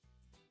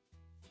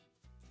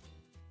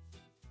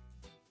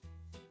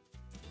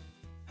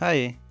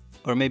Hi,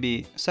 or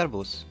maybe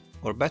Servus,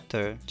 or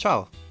better,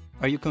 Ciao.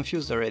 Are you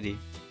confused already?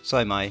 So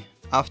am I,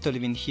 after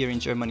living here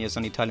in Germany as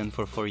an Italian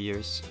for 4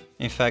 years.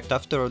 In fact,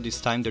 after all this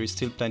time there is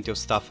still plenty of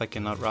stuff I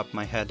cannot wrap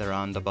my head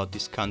around about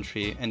this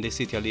country and the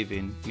city I live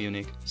in,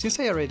 Munich. Since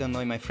I already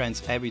annoy my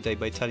friends every day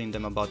by telling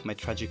them about my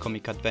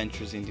tragicomic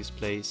adventures in this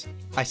place,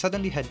 I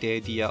suddenly had the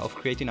idea of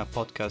creating a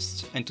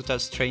podcast and to tell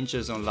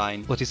strangers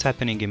online what is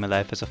happening in my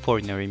life as a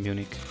foreigner in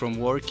Munich. From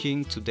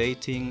working to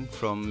dating,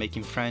 from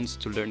making friends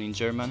to learning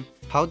German.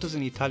 How does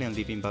an Italian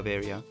live in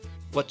Bavaria?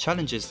 What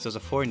challenges does a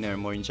foreigner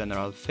more in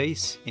general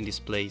face in this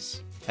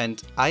place?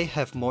 And I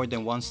have more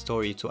than one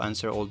story to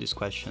answer all these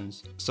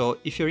questions. So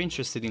if you're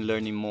interested in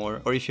learning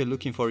more, or if you're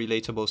looking for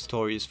relatable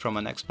stories from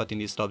an expat in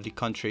this lovely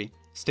country,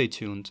 stay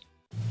tuned.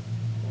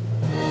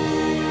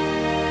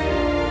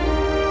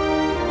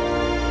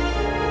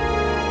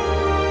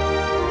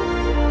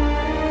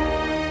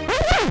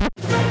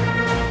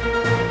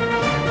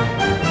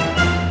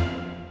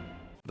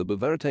 The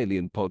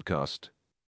Bavaritalian Podcast.